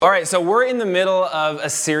right, so we're in the middle of a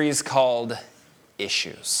series called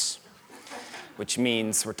Issues, which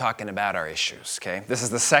means we're talking about our issues, okay? This is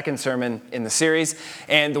the second sermon in the series,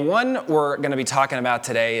 and the one we're going to be talking about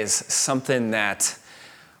today is something that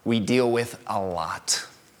we deal with a lot.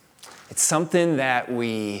 It's something that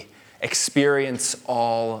we experience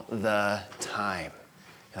all the time.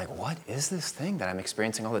 You're like, what is this thing that I'm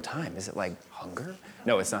experiencing all the time? Is it like hunger?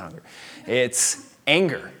 No, it's not hunger. It's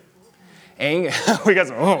anger. Anger. We got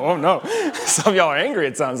some, oh no. Some of y'all are angry,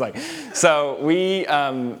 it sounds like. So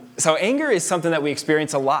anger is something that we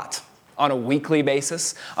experience a lot on a weekly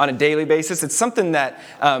basis, on a daily basis. It's something that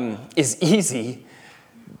is easy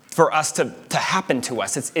for us to happen to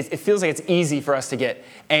us. It feels like it's easy for us to get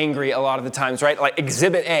angry a lot of the times, right? Like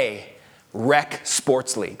Exhibit A, wreck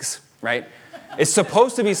sports leagues, right? It's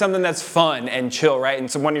supposed to be something that's fun and chill, right? And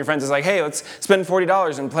so one of your friends is like, hey, let's spend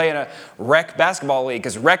 $40 and play in a rec basketball league,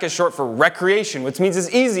 because rec is short for recreation, which means it's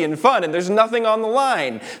easy and fun and there's nothing on the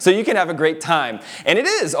line. So you can have a great time. And it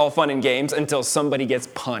is all fun and games until somebody gets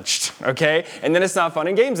punched, okay? And then it's not fun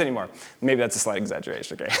and games anymore. Maybe that's a slight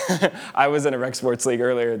exaggeration, okay? I was in a rec sports league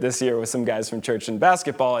earlier this year with some guys from church in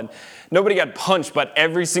basketball, and nobody got punched, but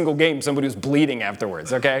every single game somebody was bleeding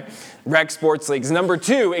afterwards, okay? Rec sports leagues. Number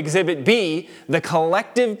 2, Exhibit B, the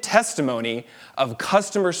collective testimony of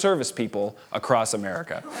customer service people across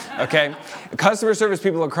America, okay? Customer service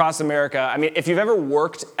people across America. I mean, if you've ever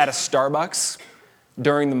worked at a Starbucks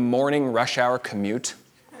during the morning rush hour commute,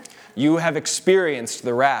 you have experienced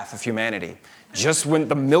the wrath of humanity just when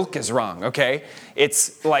the milk is wrong, okay?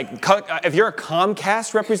 It's like, if you're a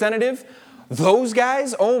Comcast representative, those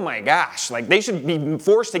guys, oh my gosh, like they should be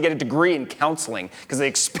forced to get a degree in counseling because they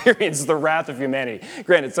experience the wrath of humanity.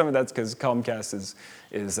 Granted, some of that's because Comcast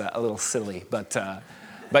is a little silly,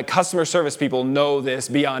 but customer service people know this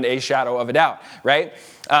beyond a shadow of a doubt, right?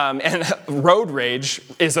 And road rage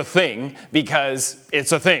is a thing because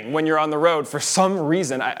it's a thing. When you're on the road, for some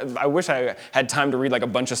reason, I wish I had time to read like a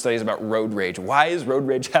bunch of studies about road rage. Why is road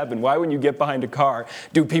rage happen? Why when you get behind a car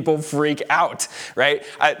do people freak out, right?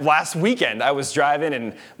 Last weekend, I was driving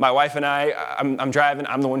and my wife and I'm driving,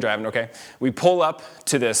 I'm the one driving, okay? We pull up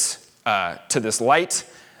to this light,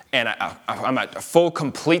 and I'm at a full,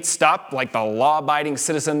 complete stop, like the law-abiding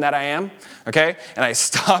citizen that I am, okay? And I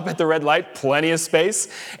stop at the red light, plenty of space,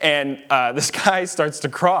 and this guy starts to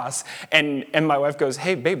cross, and my wife goes,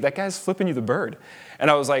 hey, babe, that guy's flipping you the bird.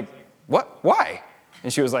 And I was like, what? Why?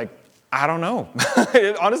 And she was like, I don't know.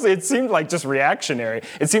 Honestly, it seemed like just reactionary.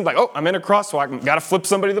 It seemed like, oh, I'm in a crosswalk, got to flip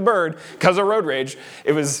somebody the bird because of road rage.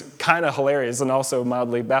 It was kind of hilarious and also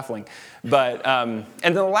mildly baffling. But and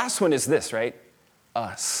then the last one is this, right?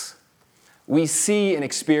 Us. We see and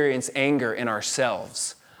experience anger in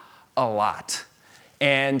ourselves a lot.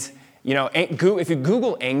 And, you know, if you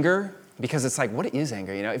Google anger, because it's like, what is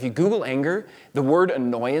anger? You know, if you Google anger, the word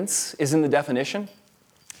annoyance is in the definition.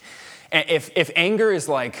 And if anger is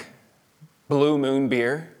like Blue Moon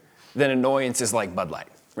beer, then annoyance is like Bud Light,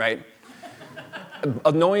 right?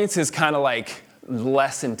 Annoyance is kind of like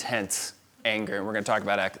less intense anger, and we're going to talk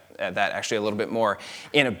about that actually a little bit more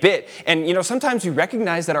in a bit. And, you know, sometimes we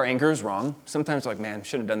recognize that our anger is wrong. Sometimes we're like, man,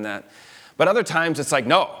 shouldn't have done that. But other times it's like,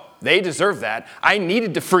 no, they deserve that. I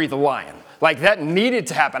needed to free the lion. Like, that needed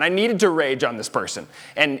to happen. I needed to rage on this person.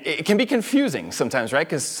 And it can be confusing sometimes, right?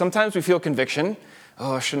 Because sometimes we feel conviction.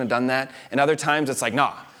 Oh, I shouldn't have done that. And other times it's like,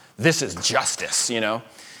 nah, this is justice, you know?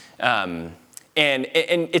 And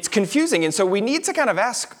it's confusing. And so we need to kind of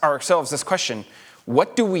ask ourselves this question: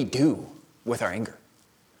 what do we do with our anger?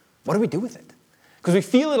 What do we do with it? Because we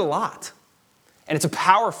feel it a lot, and it's a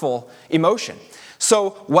powerful emotion.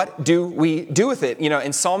 So what do we do with it? You know,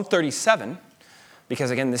 in Psalm 37,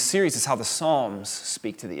 because again, this series is how the Psalms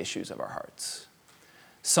speak to the issues of our hearts.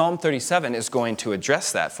 Psalm 37 is going to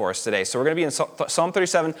address that for us today. So we're going to be in Psalm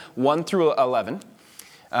 37, 1 through 11.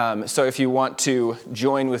 So if you want to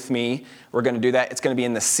join with me, we're going to do that. It's going to be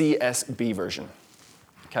in the CSB version.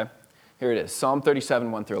 Okay, here it is. Psalm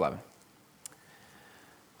 37, 1 through 11.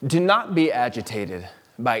 Do not be agitated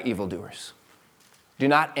by evildoers. Do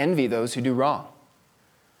not envy those who do wrong,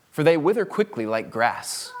 for they wither quickly like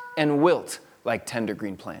grass and wilt like tender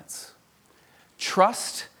green plants.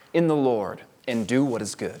 Trust in the Lord and do what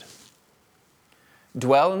is good.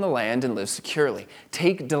 Dwell in the land and live securely.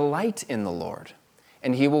 Take delight in the Lord,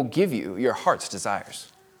 and he will give you your heart's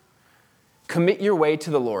desires. Commit your way to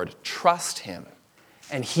the Lord. Trust him,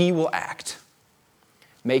 and he will act,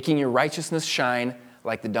 making your righteousness shine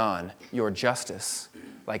like the dawn, your justice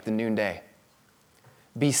like the noonday.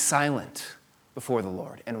 Be silent before the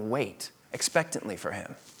Lord and wait expectantly for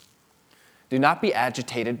him. Do not be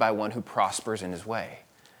agitated by one who prospers in his way,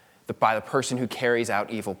 by the person who carries out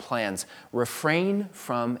evil plans. Refrain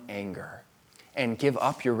from anger and give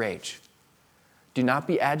up your rage. Do not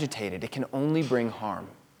be agitated. It can only bring harm.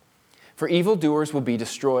 For evildoers will be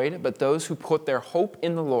destroyed, but those who put their hope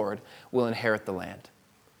in the Lord will inherit the land.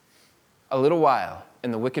 A little while,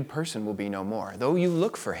 and the wicked person will be no more. Though you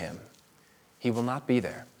look for him, he will not be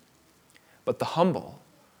there. But the humble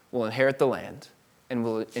will inherit the land and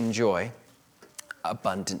will enjoy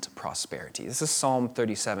abundant prosperity. This is Psalm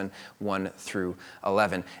 37, 1 through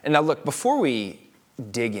 11. And now look, before we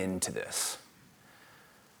dig into this,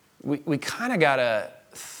 we kind of got to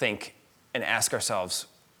think and ask ourselves,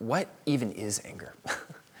 what even is anger?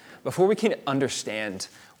 Before we can understand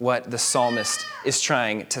what the psalmist is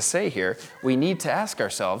trying to say here, we need to ask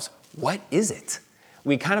ourselves, what is it?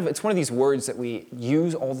 It's one of these words that we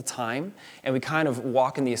use all the time, and we kind of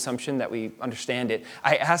walk in the assumption that we understand it.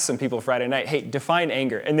 I asked some people Friday night, hey, define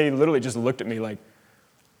anger. And they literally just looked at me like,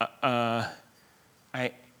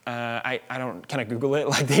 I don't, can I Google it?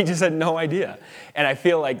 Like, they just had no idea. And I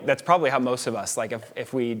feel like that's probably how most of us, like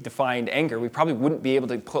if we defined anger, we probably wouldn't be able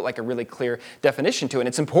to put like a really clear definition to it. And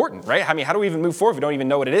it's important, right? I mean, how do we even move forward if we don't even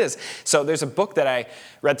know what it is? So there's a book that I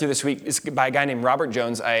read through this week. It's by a guy named Robert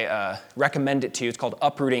Jones. I recommend it to you. It's called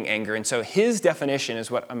Uprooting Anger. And so his definition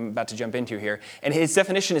is what I'm about to jump into here. And his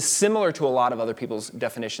definition is similar to a lot of other people's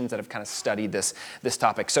definitions that have kind of studied this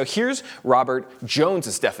topic. So here's Robert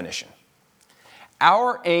Jones's definition.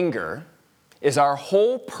 Our anger is our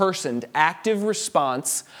whole-personed active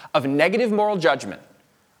response of negative moral judgment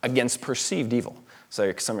against perceived evil.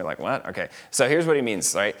 So some are like, what? Okay. So here's what he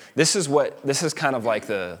means, right? This is kind of like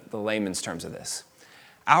the layman's terms of this.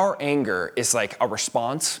 Our anger is like a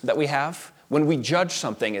response that we have when we judge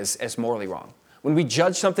something as morally wrong. When we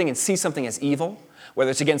judge something and see something as evil,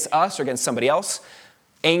 whether it's against us or against somebody else,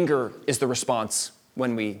 anger is the response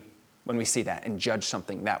when we see that and judge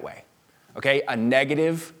something that way. Okay, a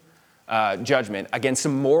negative judgment against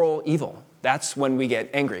some moral evil. That's when we get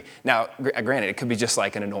angry. Now, granted, it could be just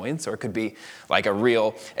like an annoyance, or it could be like a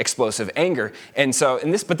real explosive anger.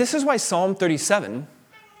 But this is why Psalm 37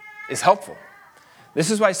 is helpful.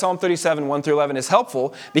 This is why Psalm 37, 1 through 11 is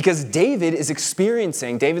helpful, because David's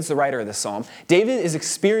the writer of this psalm, David is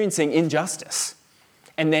experiencing injustice.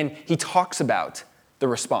 And then he talks about the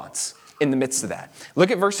response in the midst of that.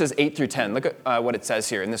 Look at verses 8 through 10. Look at what it says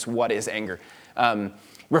here in this what is anger.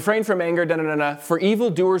 Refrain from anger, for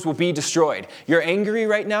evildoers will be destroyed. You're angry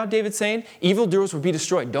right now, David's saying? Evildoers will be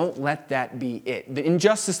destroyed. Don't let that be it. The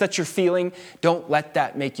injustice that you're feeling, don't let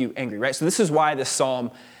that make you angry, right? So this is why this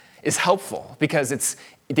psalm is helpful, because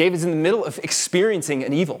David's in the middle of experiencing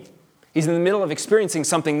an evil. He's in the middle of experiencing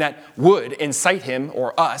something that would incite him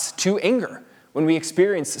or us to anger when we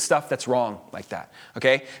experience stuff that's wrong like that,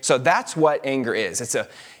 okay? So that's what anger is.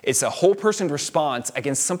 It's a whole person response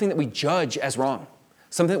against something that we judge as wrong,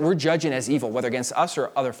 something that we're judging as evil, whether against us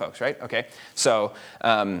or other folks, right? Okay, so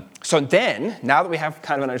then, now that we have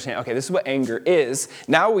kind of an understanding, okay, this is what anger is,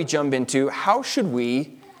 now we jump into how should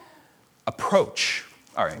we approach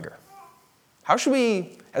our anger? How should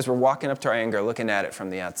we, as we're walking up to our anger, looking at it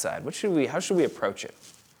from the outside, how should we approach it?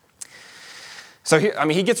 So here,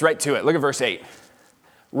 he gets right to it. Look at verse 8.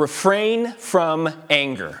 Refrain from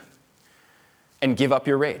anger and give up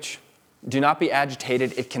your rage. Do not be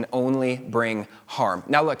agitated. It can only bring harm.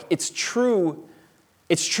 Now look, it's true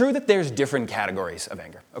that there's different categories of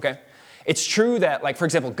anger, okay? It's true that, like, for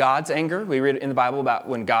example, God's anger, we read in the Bible about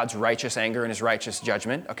when God's righteous anger and his righteous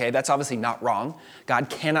judgment, okay? That's obviously not wrong. God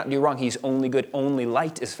cannot do wrong. He's only good. Only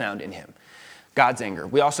light is found in him. God's anger.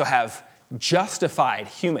 We also have justified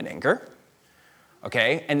human anger,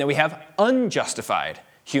 okay? And then we have unjustified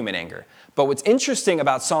human anger. But what's interesting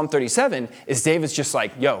about Psalm 37 is David's just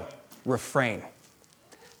like, yo, refrain.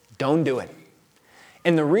 Don't do it.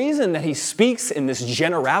 And the reason that he speaks in this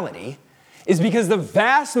generality is because the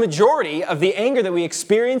vast majority of the anger that we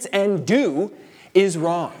experience and do is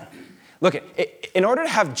wrong. Look, in order to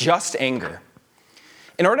have just anger,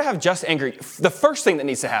 the first thing that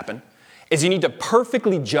needs to happen is you need to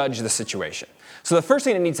perfectly judge the situation. So the first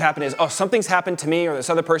thing that needs to happen is, something's happened to me or this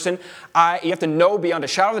other person. You have to know beyond a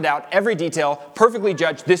shadow of a doubt, every detail, perfectly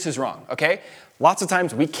judge, this is wrong, okay? Lots of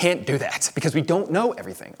times we can't do that because we don't know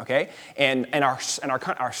everything, okay? And our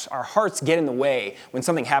hearts get in the way when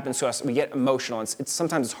something happens to us. We get emotional, and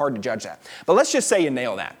sometimes it's hard to judge that. But let's just say you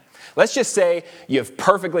nail that. Let's just say you've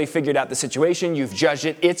perfectly figured out the situation, you've judged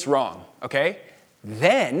it, it's wrong, okay?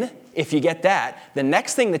 Then, if you get that, the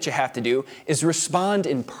next thing that you have to do is respond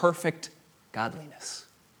in perfect godliness.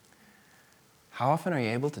 How often are you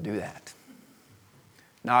able to do that?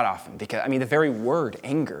 Not often, because, the very word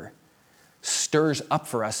anger stirs up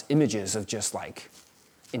for us images of just like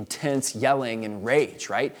intense yelling and rage,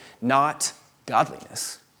 right? Not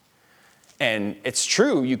godliness. And it's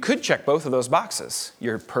true, you could check both of those boxes.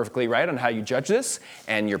 You're perfectly right on how you judge this,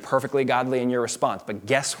 and you're perfectly godly in your response. But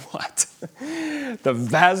guess what? The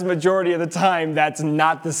vast majority of the time, that's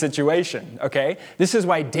not the situation, okay? This is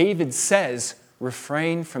why David says,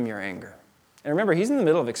 refrain from your anger. And remember, he's in the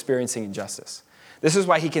middle of experiencing injustice. This is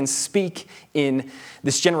why he can speak in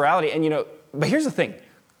this generality. And but here's the thing.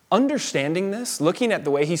 Understanding this, looking at the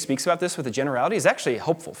way he speaks about this with a generality is actually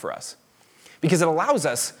helpful for us. Because it allows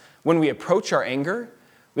us, when we approach our anger,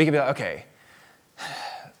 we can be like, okay,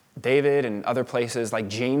 David and other places like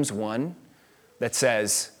James 1 that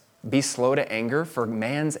says, be slow to anger, for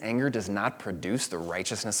man's anger does not produce the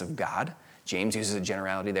righteousness of God. James uses a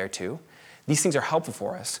generality there too. These things are helpful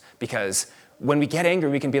for us because when we get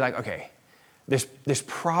angry, we can be like, okay, this is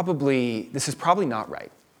probably not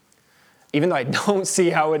right. Even though I don't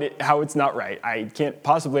see how it's not right, I can't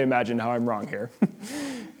possibly imagine how I'm wrong here.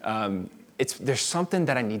 There's something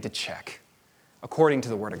that I need to check according to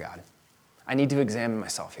the Word of God. I need to examine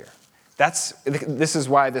myself here. This is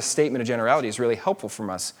why this statement of generality is really helpful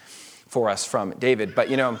for us from David. But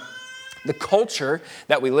the culture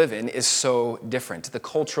that we live in is so different. The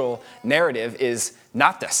cultural narrative is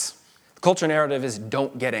not this. The cultural narrative is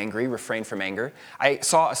don't get angry, refrain from anger. I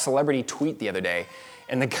saw a celebrity tweet the other day,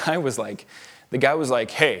 and the guy was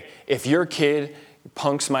like, hey, if your kid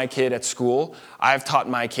punks my kid at school, I've taught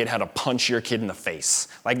my kid how to punch your kid in the face.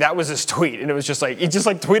 Like, that was his tweet, and it was just like, he just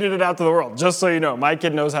like tweeted it out to the world, just so you know, my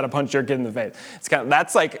kid knows how to punch your kid in the face.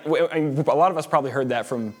 That's like, a lot of us probably heard that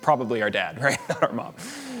from probably our dad, right? Not our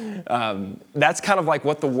mom. That's kind of like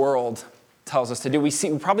what the world tells us to do. We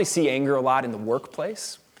probably see anger a lot in the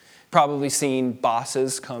workplace, probably seen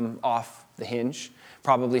bosses come off the hinge,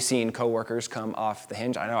 probably seen coworkers come off the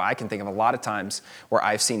hinge. I know I can think of a lot of times where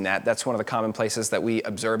I've seen that. That's one of the common places that we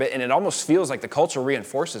observe it. And it almost feels like the culture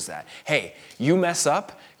reinforces that. Hey, you mess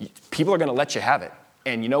up, people are going to let you have it.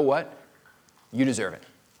 And you know what? You deserve it.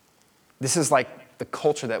 This is like the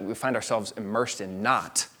culture that we find ourselves immersed in,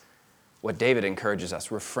 not what David encourages us.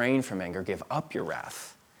 Refrain from anger, give up your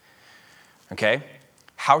wrath. Okay?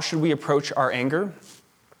 How should we approach our anger?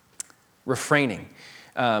 Refraining.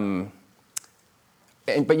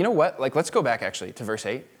 But you know what? Let's go back actually to verse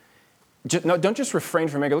 8. Don't just refrain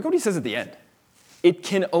from anger. Look what he says at the end. It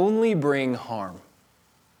can only bring harm.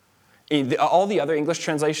 All the other English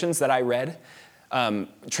translations that I read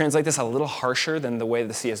translate this a little harsher than the way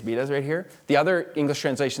the CSB does right here. The other English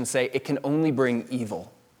translations say it can only bring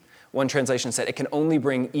evil. One translation said it can only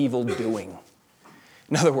bring evil doing.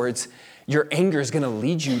 In other words, your anger is going to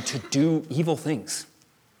lead you to do evil things.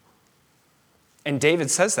 And David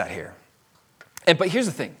says that here. But here's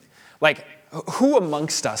the thing, who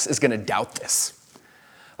amongst us is going to doubt this?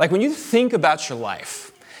 When you think about your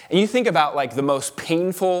life, and you think about the most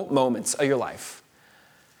painful moments of your life,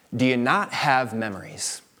 do you not have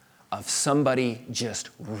memories of somebody just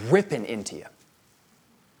ripping into you?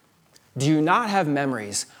 Do you not have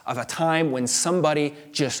memories of a time when somebody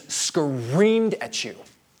just screamed at you?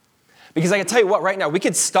 Because I can tell you what, right now, we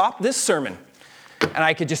could stop this sermon and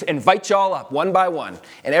I could just invite y'all up one by one,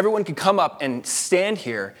 and everyone could come up and stand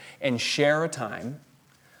here and share a time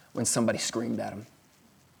when somebody screamed at them.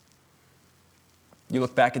 You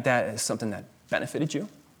look back at that as something that benefited you.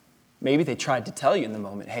 Maybe they tried to tell you in the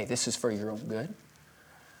moment, hey, this is for your own good.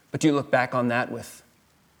 But do you look back on that with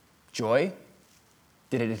joy?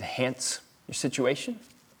 Did it enhance your situation?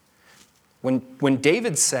 When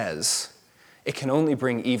David says it can only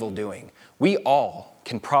bring evil doing, we all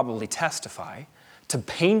can probably testify to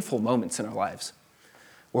painful moments in our lives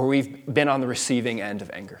where we've been on the receiving end of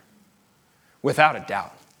anger. Without a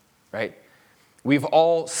doubt, right? We've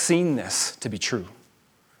all seen this to be true,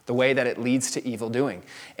 the way that it leads to evil doing.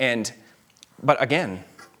 But again,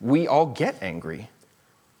 we all get angry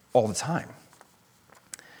all the time.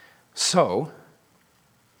 So,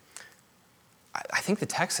 I think the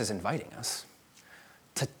text is inviting us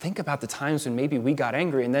to think about the times when maybe we got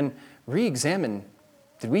angry and then re-examine,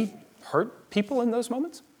 did we hurt people in those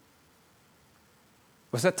moments?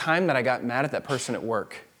 Was that time that I got mad at that person at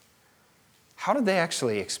work? How did they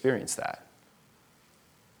actually experience that?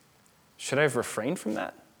 Should I have refrained from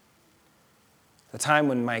that? The time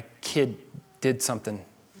when my kid did something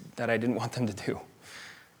that I didn't want them to do,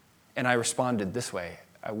 and I responded this way,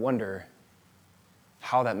 I wonder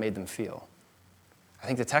how that made them feel. I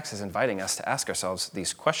think the text is inviting us to ask ourselves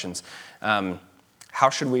these questions. How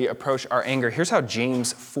should we approach our anger? Here's how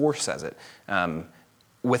James 4 says it.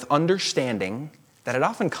 With understanding that it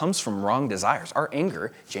often comes from wrong desires. Our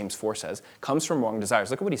anger, James 4 says, comes from wrong desires.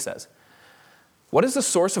 Look at what he says. What is the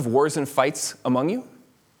source of wars and fights among you?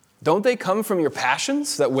 Don't they come from your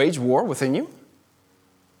passions that wage war within you?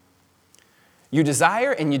 You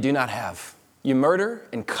desire and you do not have. You murder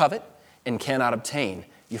and covet and cannot obtain.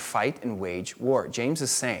 You fight and wage war. James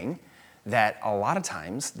is saying that a lot of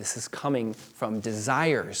times this is coming from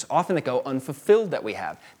desires, often that go unfulfilled that we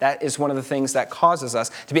have. That is one of the things that causes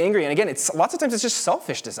us to be angry. And again, lots of times it's just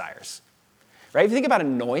selfish desires, right? If you think about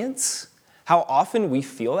annoyance, how often we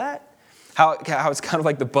feel that, how it's kind of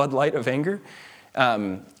like the Bud Light of anger.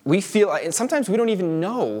 We feel, and sometimes we don't even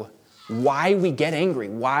know why we get angry,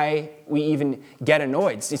 why we even get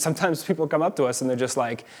annoyed. See, sometimes people come up to us and they're just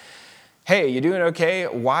like, hey, you doing okay?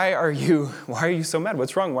 Why are you so mad?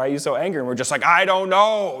 What's wrong? Why are you so angry? And we're just like, I don't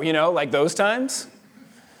know, like those times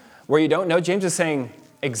where you don't know. James is saying,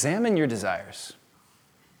 examine your desires.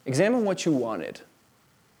 Examine what you wanted.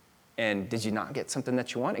 And did you not get something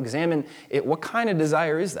that you want? Examine it. What kind of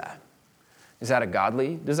desire is that? Is that a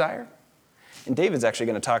godly desire? And David's actually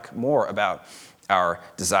going to talk more about our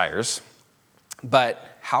desires.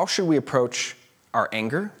 But how should we approach our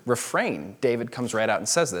anger? Refrain. David comes right out and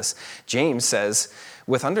says this. James says,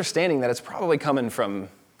 with understanding that it's probably coming from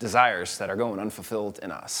desires that are going unfulfilled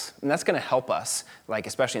in us. And that's going to help us, like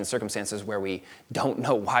especially in circumstances where we don't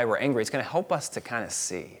know why we're angry. It's going to help us to kind of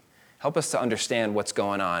see, help us to understand what's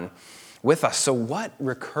going on with us. So what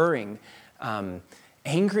recurring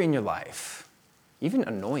anger in your life, even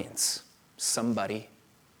annoyance, somebody,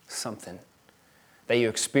 something that you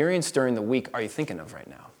experience during the week are you thinking of right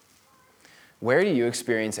now? Where do you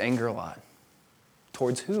experience anger a lot?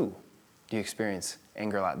 Towards who do you experience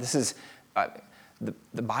anger a lot? This is,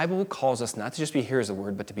 the Bible calls us not to just be hearers of the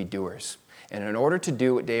word, but to be doers. And in order to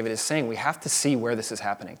do what David is saying, we have to see where this is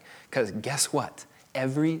happening. Because guess what?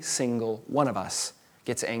 Every single one of us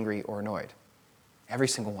gets angry or annoyed. Every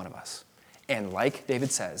single one of us. And like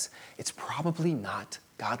David says, it's probably not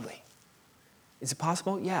godly. Is it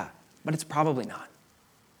possible? Yeah, but it's probably not.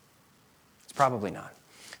 It's probably not.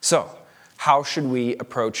 So, how should we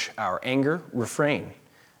approach our anger? Refrain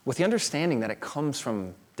with the understanding that it comes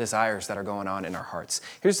from desires that are going on in our hearts.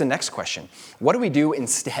 Here's the next question. What do we do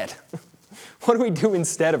instead? What do we do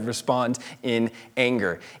instead of respond in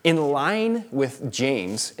anger? In line with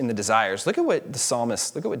James in the desires, look at what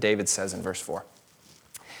David says in verse 4.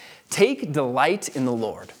 Take delight in the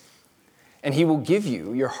Lord, and he will give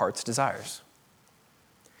you your heart's desires.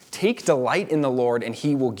 Take delight in the Lord, and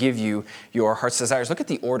he will give you your heart's desires. Look at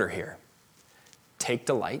the order here. Take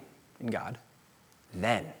delight in God,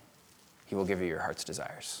 then he will give you your heart's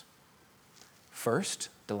desires. First,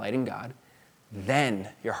 delight in God, then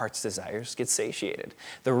your heart's desires get satiated.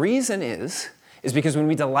 The reason is because when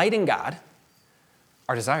we delight in God,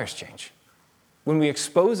 our desires change. When we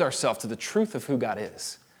expose ourselves to the truth of who God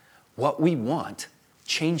is, what we want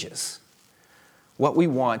changes. What we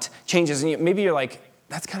want changes. And maybe you're like,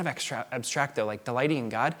 that's kind of abstract though, like delighting in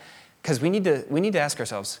God, because we need to ask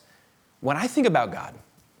ourselves, when I think about God,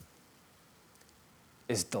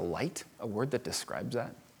 is delight a word that describes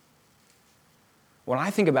that? When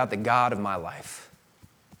I think about the God of my life,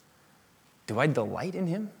 do I delight in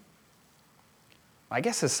him? I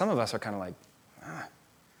guess as some of us are kind of like,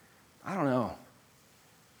 I don't know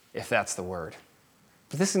if that's the word.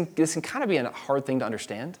 But this can kind of be a hard thing to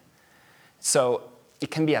understand. So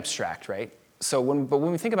it can be abstract, right? But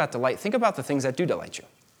when we think about delight, think about the things that do delight you.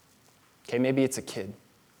 Okay, maybe it's a kid.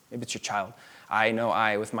 Maybe it's your child. I know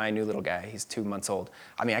with my new little guy, he's 2 months old.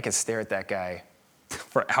 I mean, I could stare at that guy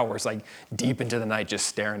for hours, like deep into the night, just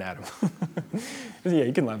staring at him. Yeah,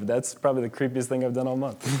 you can laugh, but that's probably the creepiest thing I've done all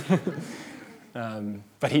month.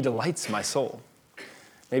 But he delights my soul.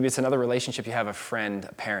 Maybe it's another relationship you have, a friend,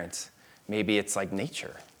 a parent. Maybe it's like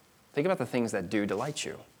nature. Think about the things that do delight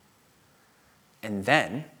you. And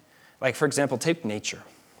then, like for example, take nature.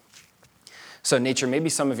 So nature, maybe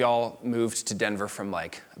some of y'all moved to Denver from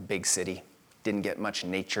like a big city, didn't get much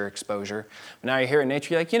nature exposure. But now you're here in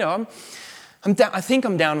nature, you're like, I'm down, I think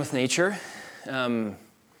I'm down with nature.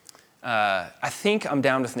 I think I'm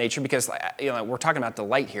down with nature because we're talking about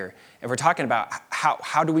delight here. And we're talking about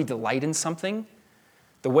how do we delight in something?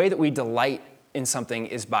 The way that we delight in something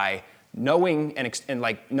is by knowing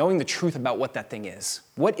and knowing the truth about what that thing is.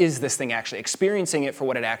 What is this thing actually? Experiencing it for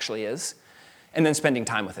what it actually is, and then spending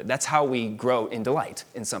time with it. That's how we grow in delight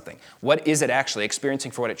in something. What is it actually?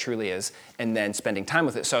 Experiencing for what it truly is, and then spending time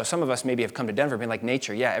with it. So some of us maybe have come to Denver and been like,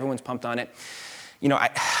 nature, yeah, everyone's pumped on it. I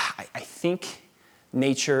think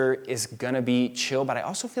nature is gonna be chill, but I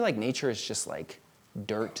also feel like nature is just like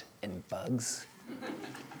dirt and bugs.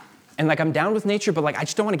 And I'm down with nature, but I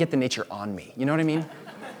just don't want to get the nature on me. You know what I mean?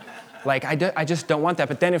 I just don't want that.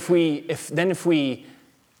 But then if we,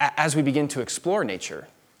 as we begin to explore nature,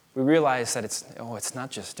 we realize that it's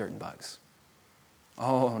not just dirt and bugs.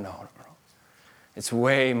 Oh, no. It's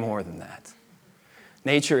way more than that.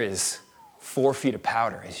 Nature is 4 feet of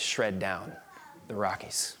powder as you shred down the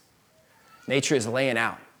Rockies. Nature is laying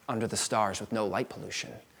out under the stars with no light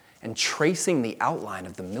pollution and tracing the outline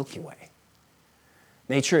of the Milky Way.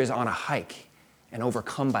 Nature is on a hike and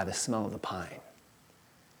overcome by the smell of the pine.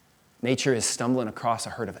 Nature is stumbling across a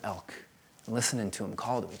herd of elk and listening to them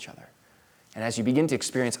call to each other. And as you begin to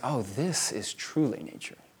experience, oh, this is truly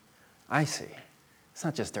nature, I see. It's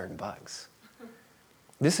not just dirt and bugs.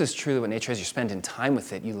 This is truly what nature is. You spend in time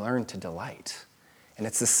with it, you learn to delight. And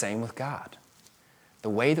it's the same with God. The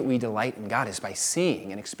way that we delight in God is by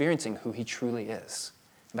seeing and experiencing who he truly is,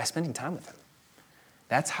 and by spending time with him.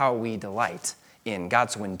 That's how we delight in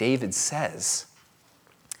God. So when David says,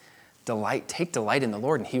 take delight in the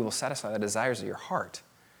Lord, and he will satisfy the desires of your heart,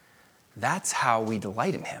 that's how we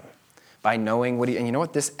delight in him. By knowing and you know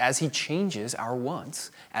what, as he changes our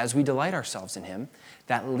wants, as we delight ourselves in him,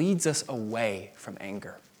 that leads us away from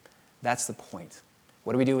anger. That's the point.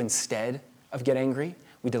 What do we do instead of get angry?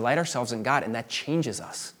 We delight ourselves in God, and that changes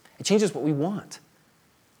us. It changes what we want.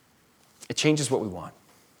 It changes what we want.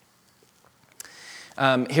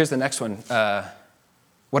 Here's the next one.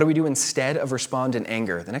 What do we do instead of respond in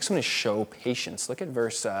anger? The next one is show patience. Look at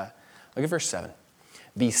verse 7.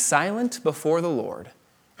 Be silent before the Lord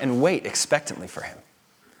and wait expectantly for him.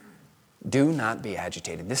 Do not be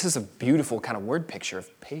agitated. This is a beautiful kind of word picture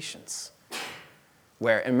of patience.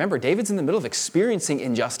 And remember, David's in the middle of experiencing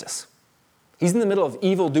injustice. He's in the middle of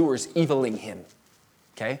evildoers eviling him.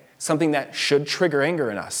 Okay? Something that should trigger anger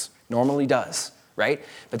in us. Normally does, right?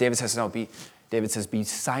 But David says, be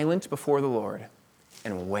silent before the Lord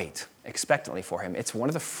and wait expectantly for him. It's one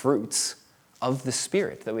of the fruits of the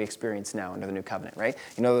Spirit that we experience now under the new covenant, right?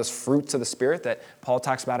 You know those fruits of the Spirit that Paul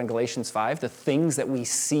talks about in Galatians 5, the things that we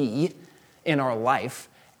see in our life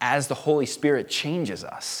as the Holy Spirit changes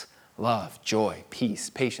us. Love, joy,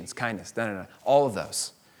 peace, patience, kindness, all of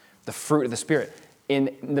those. The fruit of the Spirit.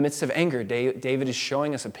 In the midst of anger, David is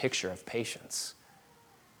showing us a picture of patience.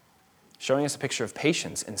 Showing us a picture of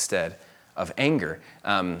patience instead of anger.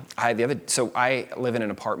 So I live in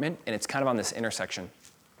an apartment, and it's kind of on this intersection.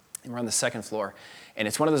 And we're on the second floor. And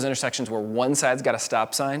it's one of those intersections where one side's got a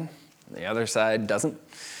stop sign, and the other side doesn't.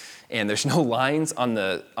 And there's no lines on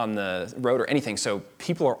the road or anything. So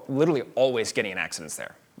people are literally always getting in accidents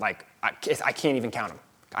there. Like, I can't even count them.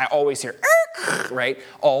 I always hear, right,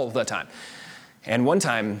 all the time. And one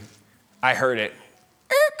time, I heard it,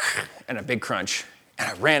 and a big crunch. And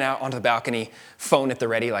I ran out onto the balcony, phone at the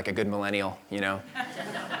ready like a good millennial, you know.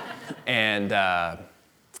 And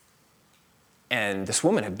this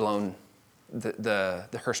woman had blown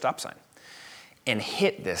her stop sign and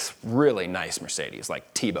hit this really nice Mercedes,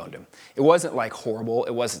 like T-boned him. It wasn't like horrible.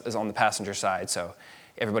 It was on the passenger side, so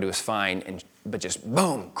everybody was fine, but just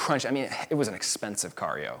boom, crunch. I mean, it was an expensive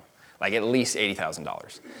car, like at least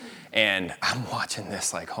 $80,000. And I'm watching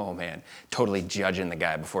this like, oh man, totally judging the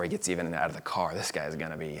guy before he gets even out of the car. This guy's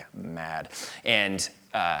gonna be mad. And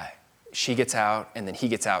she gets out, and then he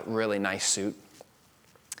gets out, really nice suit.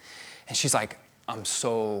 And she's like, I'm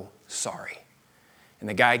so sorry. And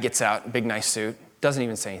the guy gets out, big nice suit, doesn't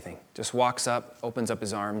even say anything, just walks up, opens up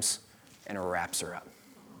his arms, and wraps her up.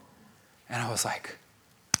 And I was like,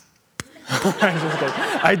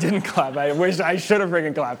 I didn't clap. I wish I should have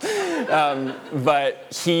freaking clapped.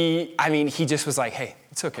 But he just was like, hey,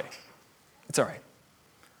 it's okay. It's all right.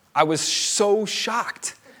 I was so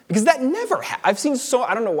shocked because that never happened.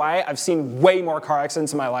 I don't know why, I've seen way more car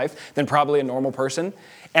accidents in my life than probably a normal person.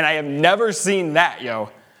 And I have never seen that,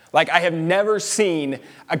 Like, I have never seen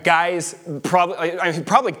a guy's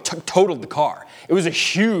probably totaled the car. It was a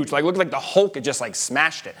huge, looked like the Hulk had just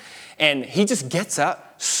smashed it. And he just gets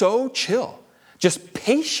up, so chill, just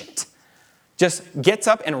patient, just gets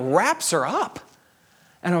up and wraps her up.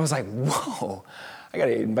 And I was like, whoa, I got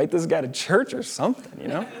to invite this guy to church or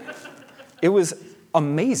something, It was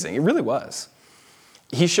amazing. It really was.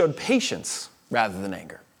 He showed patience rather than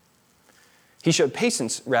anger. He showed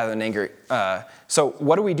patience rather than anger. So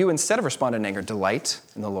what do we do instead of responding in anger? Delight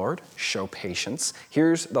in the Lord, show patience.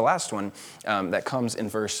 Here's the last one that comes in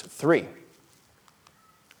verse 3.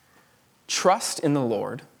 Trust in the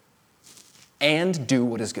Lord and do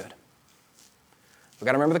what is good. We've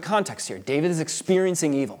got to remember the context here. David is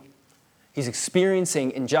experiencing evil. He's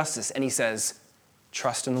experiencing injustice, and he says,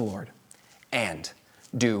 trust in the Lord and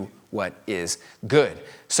do what is good.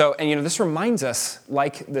 So, and this reminds us,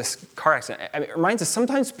 like this car accident, it reminds us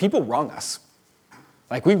sometimes people wrong us.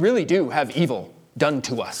 Like, we really do have evil done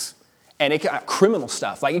to us. And it criminal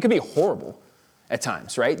stuff, it could be horrible. at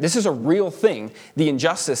times, right? This is a real thing, the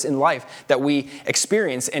injustice in life that we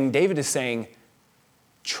experience. And David is saying,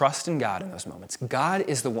 trust in God in those moments. God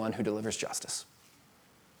is the one who delivers justice.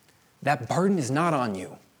 That burden is not on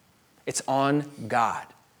you. It's on God.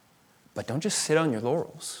 But don't just sit on your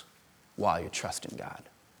laurels while you trust in God.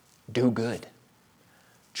 Do good.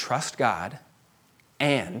 Trust God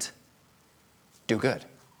and do good.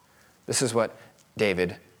 This is what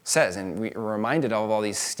David says, and we're reminded of all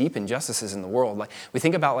these steep injustices in the world. Like we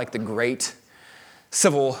think about like the great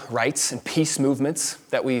civil rights and peace movements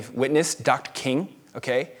that we've witnessed. Dr. King,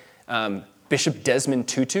 okay, Bishop Desmond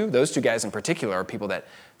Tutu. Those two guys in particular are people that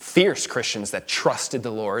fierce Christians that trusted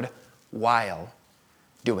the Lord while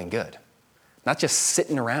doing good, not just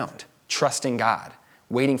sitting around trusting God,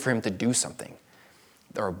 waiting for Him to do something.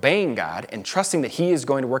 They're obeying God and trusting that He is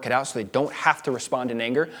going to work it out so they don't have to respond in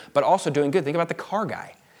anger, but also doing good. Think about the car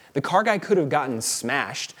guy. The car guy could have gotten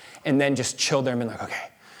smashed and then just chilled there and been like, okay,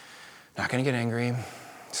 not going to get angry.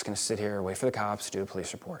 Just going to sit here, wait for the cops, do a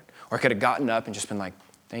police report. Or could have gotten up and just been like,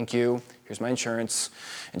 thank you, here's my insurance,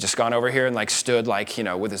 and just gone over here and like stood like,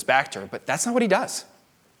 with his back to her. But that's not what he does.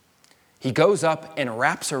 He goes up and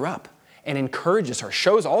wraps her up and encourages her,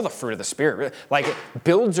 shows all the fruit of the Spirit, like it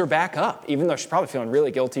builds her back up, even though she's probably feeling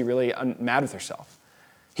really guilty, really mad with herself.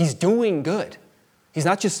 He's doing good. He's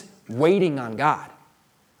not just waiting on God,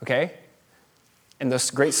 okay? And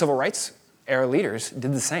those great civil rights era leaders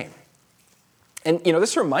did the same. And,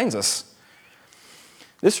 this reminds us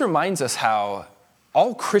how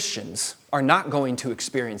all Christians are not going to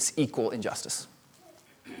experience equal injustice.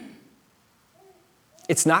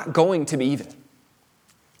 It's not going to be even,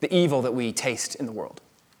 the evil that we taste in the world.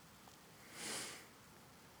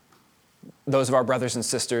 Those of our brothers and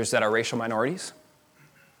sisters that are racial minorities,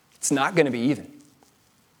 it's not going to be even.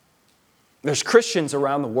 There's Christians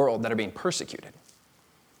around the world that are being persecuted.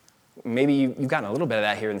 Maybe you've gotten a little bit of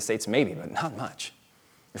that here in the States, maybe, but not much.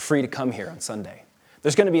 You're free to come here on Sunday.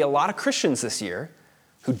 There's going to be a lot of Christians this year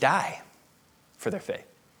who die for their faith.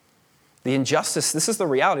 The injustice, this is the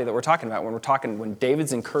reality that we're talking about when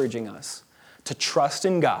David's encouraging us to trust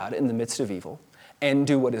in God in the midst of evil and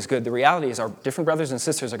do what is good. The reality is our different brothers and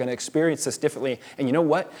sisters are going to experience this differently. And you know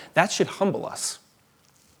what? That should humble us.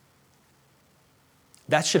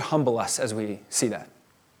 That should humble us as we see that.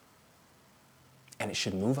 And it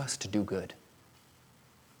should move us to do good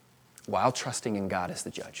while trusting in God as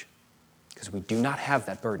the judge. Because we do not have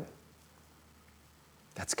that burden.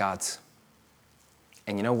 That's God's.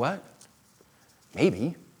 And you know what?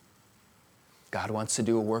 Maybe God wants to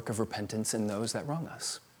do a work of repentance in those that wrong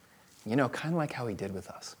us. Kind of like how He did with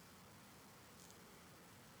us.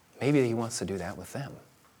 Maybe He wants to do that with them,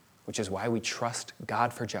 which is why we trust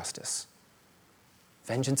God for justice.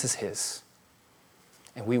 Vengeance is His.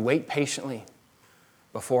 And we wait patiently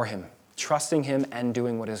before Him, trusting Him and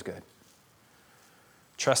doing what is good.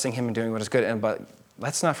 Trusting Him and doing what is good. But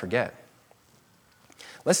let's not forget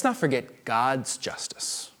God's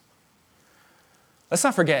justice. Let's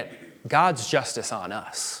not forget God's justice on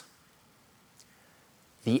us.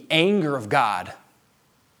 The anger of God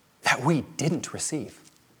that we didn't receive.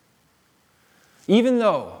 Even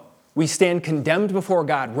though we stand condemned before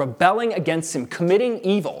God, rebelling against Him, committing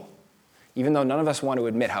evil, even though none of us want to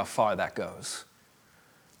admit how far that goes,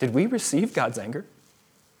 did we receive God's anger?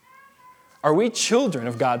 Are we children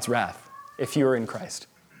of God's wrath if you are in Christ?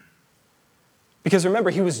 Because remember,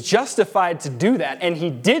 He was justified to do that, and He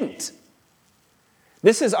didn't.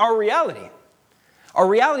 This is our reality. Our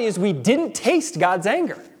reality is we didn't taste God's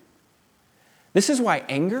anger. This is why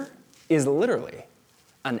anger is literally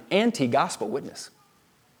an anti-gospel witness.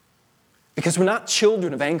 Because we're not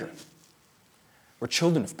children of anger. We're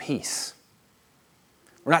children of peace.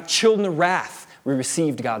 We're not children of wrath. We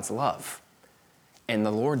received God's love. And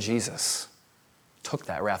the Lord Jesus took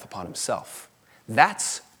that wrath upon Himself.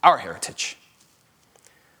 That's our heritage.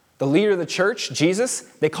 The leader of the church, Jesus,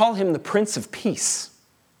 they call Him the Prince of Peace.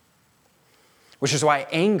 Which is why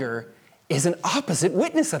anger is an opposite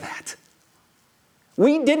witness of that.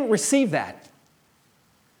 We didn't receive that.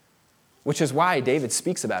 Which is why David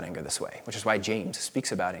speaks about anger this way. Which is why James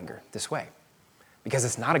speaks about anger this way. Because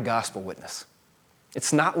it's not a gospel witness.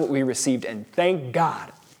 It's not what we received, and thank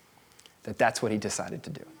God that that's what He decided to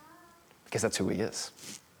do. Because that's who He is.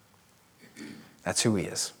 That's who He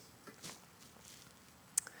is.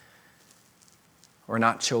 We're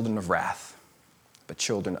not children of wrath, but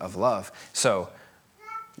children of love. So,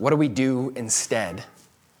 what do we do instead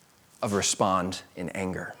of respond in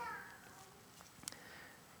anger?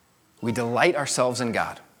 We delight ourselves in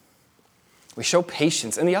God. We show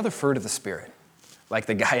patience and the other fruit of the Spirit, like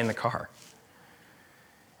the guy in the car.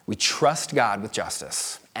 We trust God with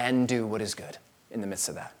justice and do what is good. in the midst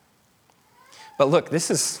of that. But look,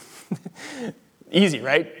 this is easy,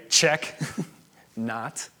 right? Check.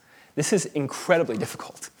 Not. This is incredibly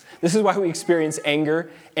difficult. This is why we experience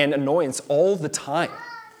anger and annoyance all the time.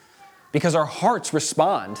 Because our hearts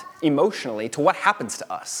respond emotionally to what happens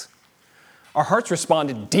to us. Our hearts respond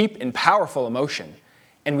to deep and powerful emotion,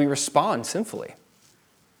 and we respond sinfully.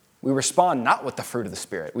 We respond not with the fruit of the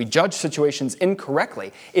Spirit. We judge situations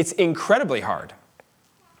incorrectly. It's incredibly hard.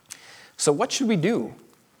 So what should we do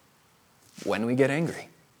when we get angry?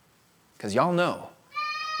 Because y'all know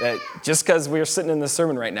that just because we're sitting in this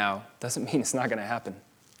sermon right now doesn't mean it's not going to happen.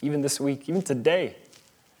 Even this week, even today.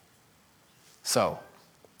 So,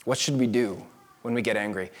 what should we do when we get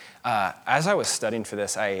angry? As I was studying for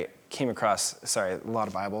this, I came across, a lot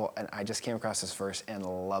of Bible, and I just came across this verse and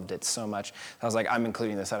loved it so much. I was like, I'm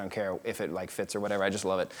including this. I don't care if it fits or whatever. I just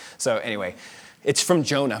love it. So anyway, it's from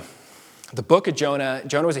Jonah. The book of Jonah.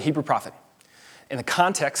 Jonah was a Hebrew prophet. And the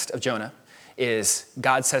context of Jonah is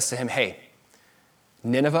God says to him, hey,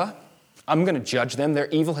 Nineveh, I'm going to judge them. Their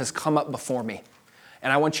evil has come up before me.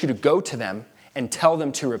 And I want you to go to them and tell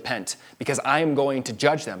them to repent because I am going to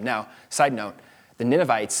judge them. Now, side note, the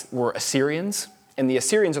Ninevites were Assyrians, and the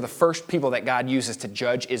Assyrians are the first people that God uses to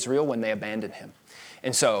judge Israel when they abandon him.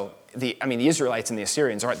 And so, the Israelites and the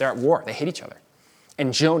Assyrians, they're at war. They hate each other.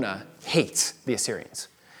 And Jonah hates the Assyrians.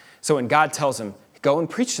 So when God tells him, go and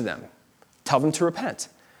preach to them, tell them to repent,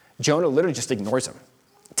 Jonah literally just ignores him,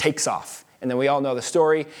 takes off. And then we all know the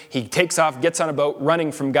story. He takes off, gets on a boat,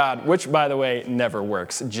 running from God, which, by the way, never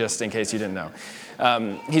works, just in case you didn't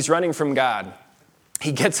know. He's running from God.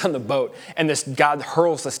 He gets on the boat, and God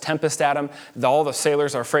hurls this tempest at him. All the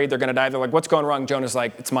sailors are afraid they're going to die. They're like, what's going wrong? Jonah's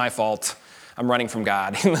like, it's my fault. I'm running from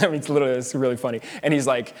God. It's really funny. And he's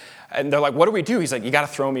like, and they're like, what do we do? He's like, you got to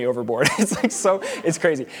throw me overboard. It's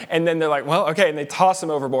crazy. And then they're like, well, okay. And they toss him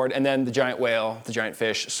overboard. And then the giant whale, the giant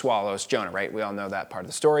fish, swallows Jonah, right? We all know that part of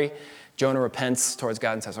the story. Jonah repents towards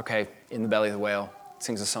God and says, okay, in the belly of the whale,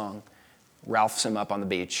 sings a song, ralphs him up on the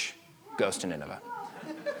beach, goes to Nineveh.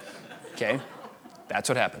 Okay? That's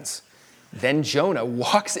what happens. Then Jonah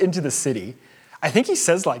walks into the city. I think he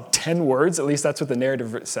says 10 words, at least that's what the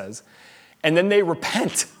narrative says. And then they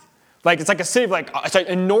repent. It's like a city, it's an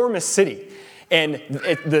enormous city. And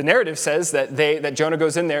the narrative says that Jonah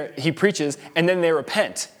goes in there, he preaches, and then they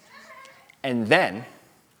repent. And then,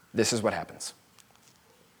 this is what happens.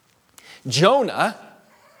 Jonah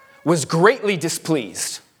was greatly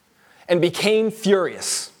displeased and became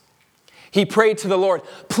furious. He prayed to the Lord,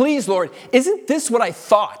 please, Lord, isn't this what I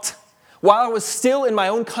thought? While I was still in my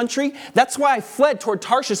own country, that's why I fled toward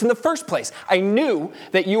Tarshish in the first place. I knew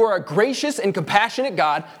that you are a gracious and compassionate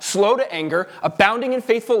God, slow to anger, abounding in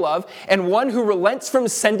faithful love, and one who relents from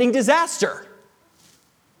sending disaster.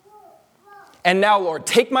 And now, Lord,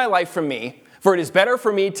 take my life from me, for it is better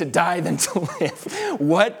for me to die than to live.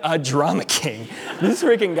 What a drama king. This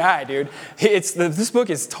freaking guy, dude. This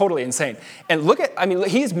book is totally insane. And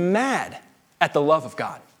he's mad at the love of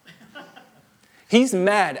God. He's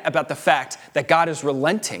mad about the fact that God is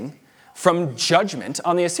relenting from judgment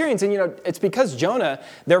on the Assyrians. And, it's because Jonah,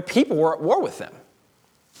 their people were at war with them.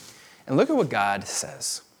 And look at what God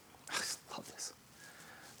says. I love this.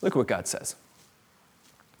 Look at what God says.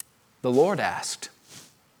 The Lord asked,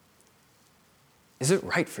 is it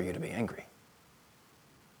right for you to be angry?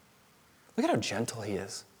 Look at how gentle he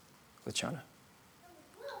is with Jonah.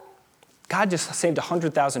 God just saved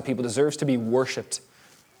 100,000 people, deserves to be worshipped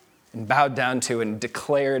and bowed down to and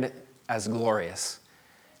declared as glorious.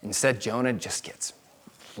 Instead, Jonah just gets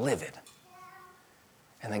livid.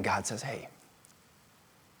 And then God says, hey,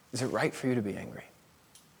 is it right for you to be angry?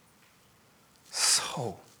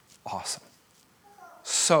 So awesome.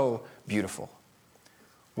 So beautiful.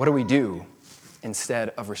 What do we do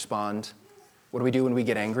instead of respond? What do we do when we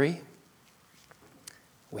get angry?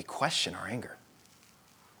 We question our anger.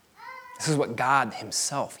 This is what God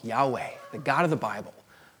himself, Yahweh, the God of the Bible,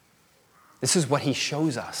 this is what he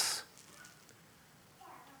shows us.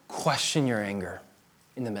 Question your anger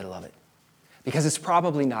in the middle of it. Because it's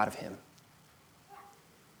probably not of him.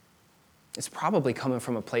 It's probably coming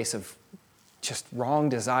from a place of just wrong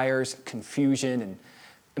desires, confusion, and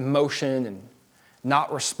emotion, and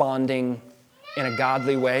not responding in a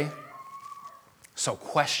godly way. So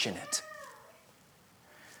question it.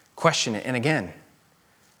 Question it. And again,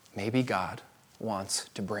 maybe God wants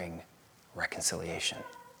to bring reconciliation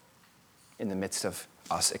in the midst of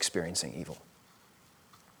us experiencing evil.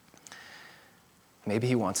 Maybe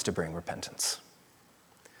he wants to bring repentance.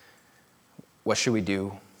 What should we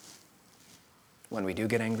do when we do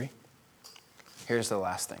get angry? Here's the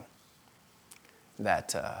last thing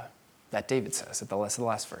that David says at the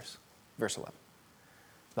last verse, verse 11.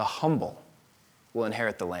 The humble will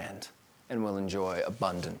inherit the land and will enjoy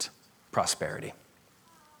abundant prosperity.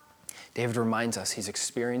 David reminds us he's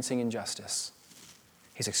experiencing injustice.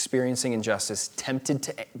 He's experiencing injustice, tempted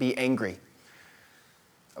to be angry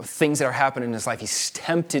of things that are happening in his life. He's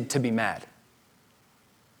tempted to be mad.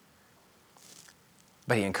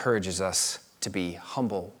 But he encourages us to be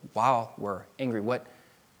humble while we're angry. What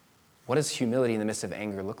does humility in the midst of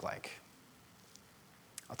anger look like?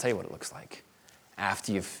 I'll tell you what it looks like.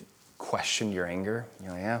 After you've questioned your anger,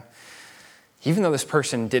 you're like, yeah, even though this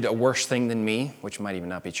person did a worse thing than me, which might even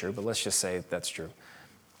not be true, but let's just say that's true.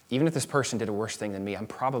 Even if this person did a worse thing than me, I'm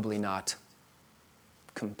probably not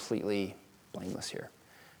completely blameless here.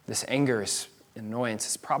 This anger, is annoyance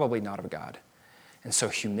is probably not of God. And so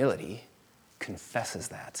humility confesses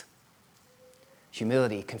that.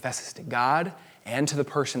 Humility confesses to God and to the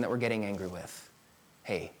person that we're getting angry with,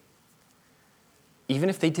 hey, even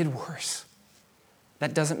if they did worse,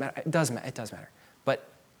 that doesn't matter. It does matter. But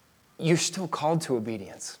you're still called to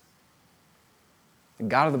obedience. The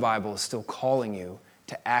God of the Bible is still calling you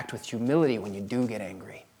to act with humility when you do get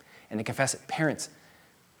angry and to confess it. Parents,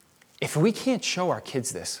 if we can't show our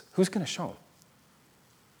kids this, who's going to show them?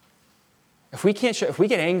 If we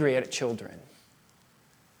get angry at children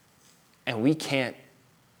and we can't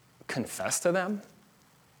confess to them,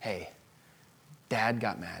 hey, Dad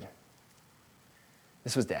got mad.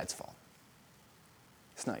 This was Dad's fault.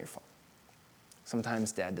 It's not your fault.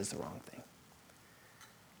 Sometimes Dad does the wrong thing.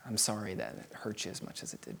 I'm sorry that it hurt you as much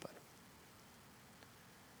as it did, but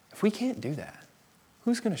if we can't do that,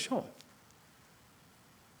 who's going to show them?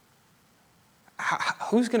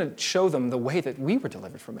 Who's going to show them the way that we were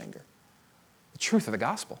delivered from anger? The truth of the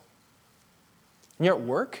gospel. And you're at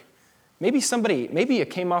work, maybe you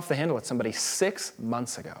came off the handle at somebody 6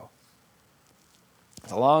 months ago.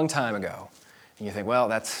 It's a long time ago. And you think, well,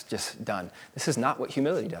 that's just done. This is not what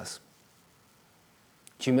humility does.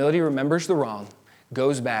 Humility remembers the wrong,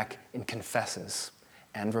 goes back and confesses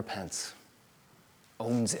and repents,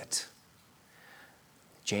 owns it.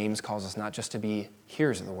 James calls us not just to be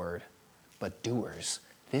hearers of the word, but doers.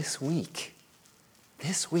 This week,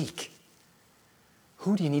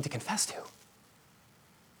 who do you need to confess to?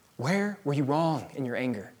 Where were you wrong in your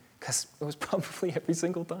anger? Because it was probably every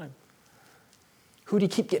single time. Who do you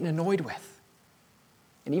keep getting annoyed with?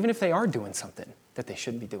 And even if they are doing something that they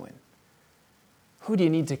shouldn't be doing, who do you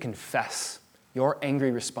need to confess your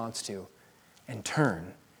angry response to and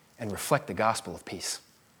turn and reflect the gospel of peace?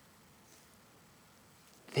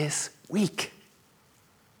 This week.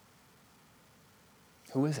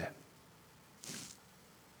 Who is it?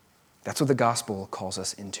 That's what the gospel calls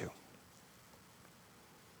us into.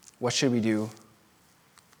 What should we do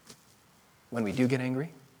when we do get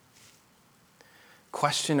angry?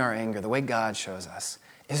 Question our anger the way God shows us.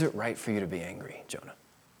 Is it right for you to be angry, Jonah?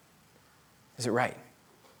 Is it right?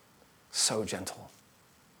 So gentle.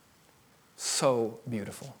 So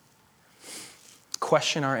beautiful.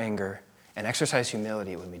 Question our anger and exercise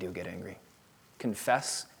humility when we do get angry.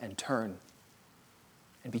 Confess and turn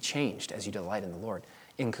and be changed as you delight in the Lord.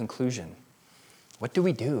 In conclusion, what do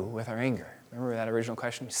we do with our anger? Remember that original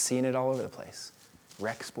question? We've seen it all over the place.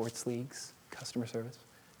 Rec sports leagues, customer service,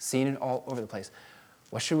 seen it all over the place.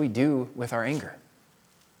 What should we do with our anger?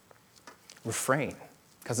 Refrain,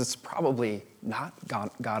 because it's probably not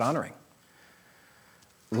God-honoring.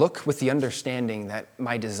 Look with the understanding that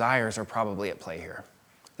my desires are probably at play here.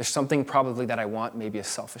 There's something probably that I want, maybe a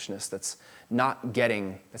selfishness that's not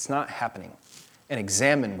happening, and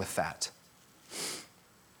examine with that.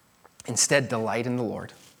 Instead, delight in the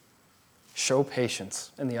Lord. Show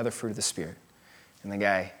patience and the other fruit of the Spirit. And the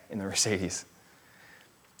guy in the Mercedes.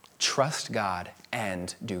 Trust God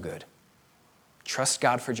and do good. Trust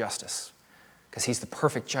God for justice, because he's the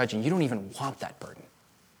perfect judge, and you don't even want that burden.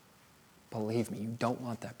 Believe me, you don't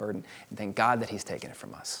want that burden, and thank God that he's taken it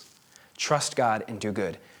from us. Trust God and do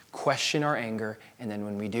good. Question our anger, and then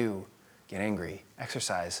when we do get angry,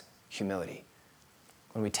 exercise humility.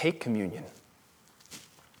 When we take communion,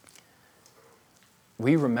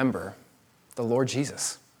 we remember the Lord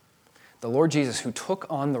Jesus who took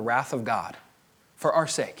on the wrath of God for our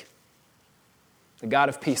sake. The God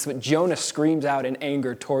of peace, what Jonah screams out in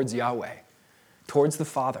anger towards Yahweh, towards the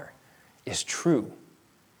Father, is true.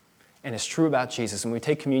 And is true about Jesus. When we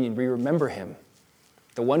take communion, we remember him,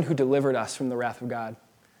 the one who delivered us from the wrath of God,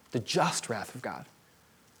 the just wrath of God.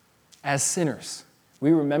 As sinners,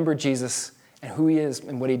 we remember Jesus and who he is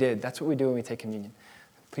and what he did. That's what we do when we take communion.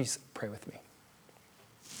 Please pray with me.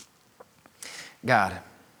 God,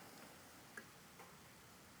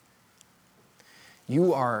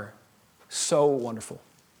 you are so wonderful.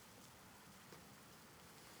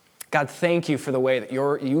 God, thank you for the way that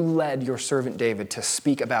you led your servant David to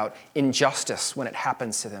speak about injustice when it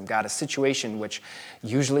happens to them. God, a situation which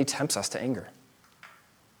usually tempts us to anger.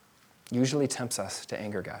 Usually tempts us to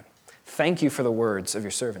anger, God. Thank you for the words of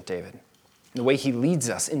your servant David, the way he leads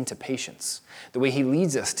us into patience, the way he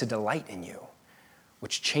leads us to delight in you,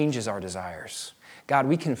 which changes our desires. God,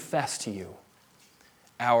 we confess to you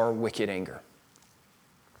our wicked anger.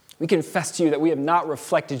 We confess to you that we have not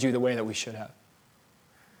reflected you the way that we should have.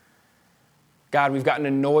 God, we've gotten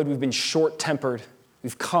annoyed, we've been short-tempered,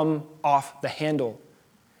 we've come off the handle.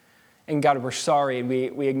 And God, we're sorry, and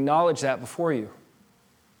we acknowledge that before you.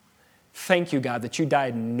 Thank you, God, that you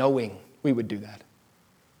died knowing we would do that.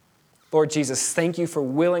 Lord Jesus, thank you for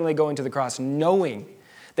willingly going to the cross, knowing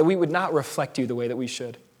that we would not reflect you the way that we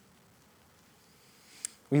should.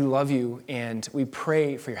 We love you, and we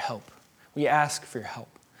pray for your help. We ask for your help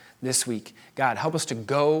this week. God, help us to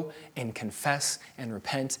go and confess and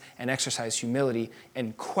repent and exercise humility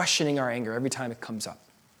and questioning our anger every time it comes up.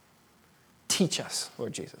 Teach us,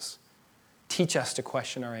 Lord Jesus. Teach us to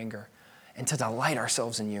question our anger and to delight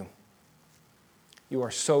ourselves in you. You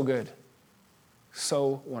are so good,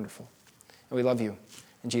 so wonderful. And we love you.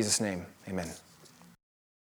 In Jesus' name, amen.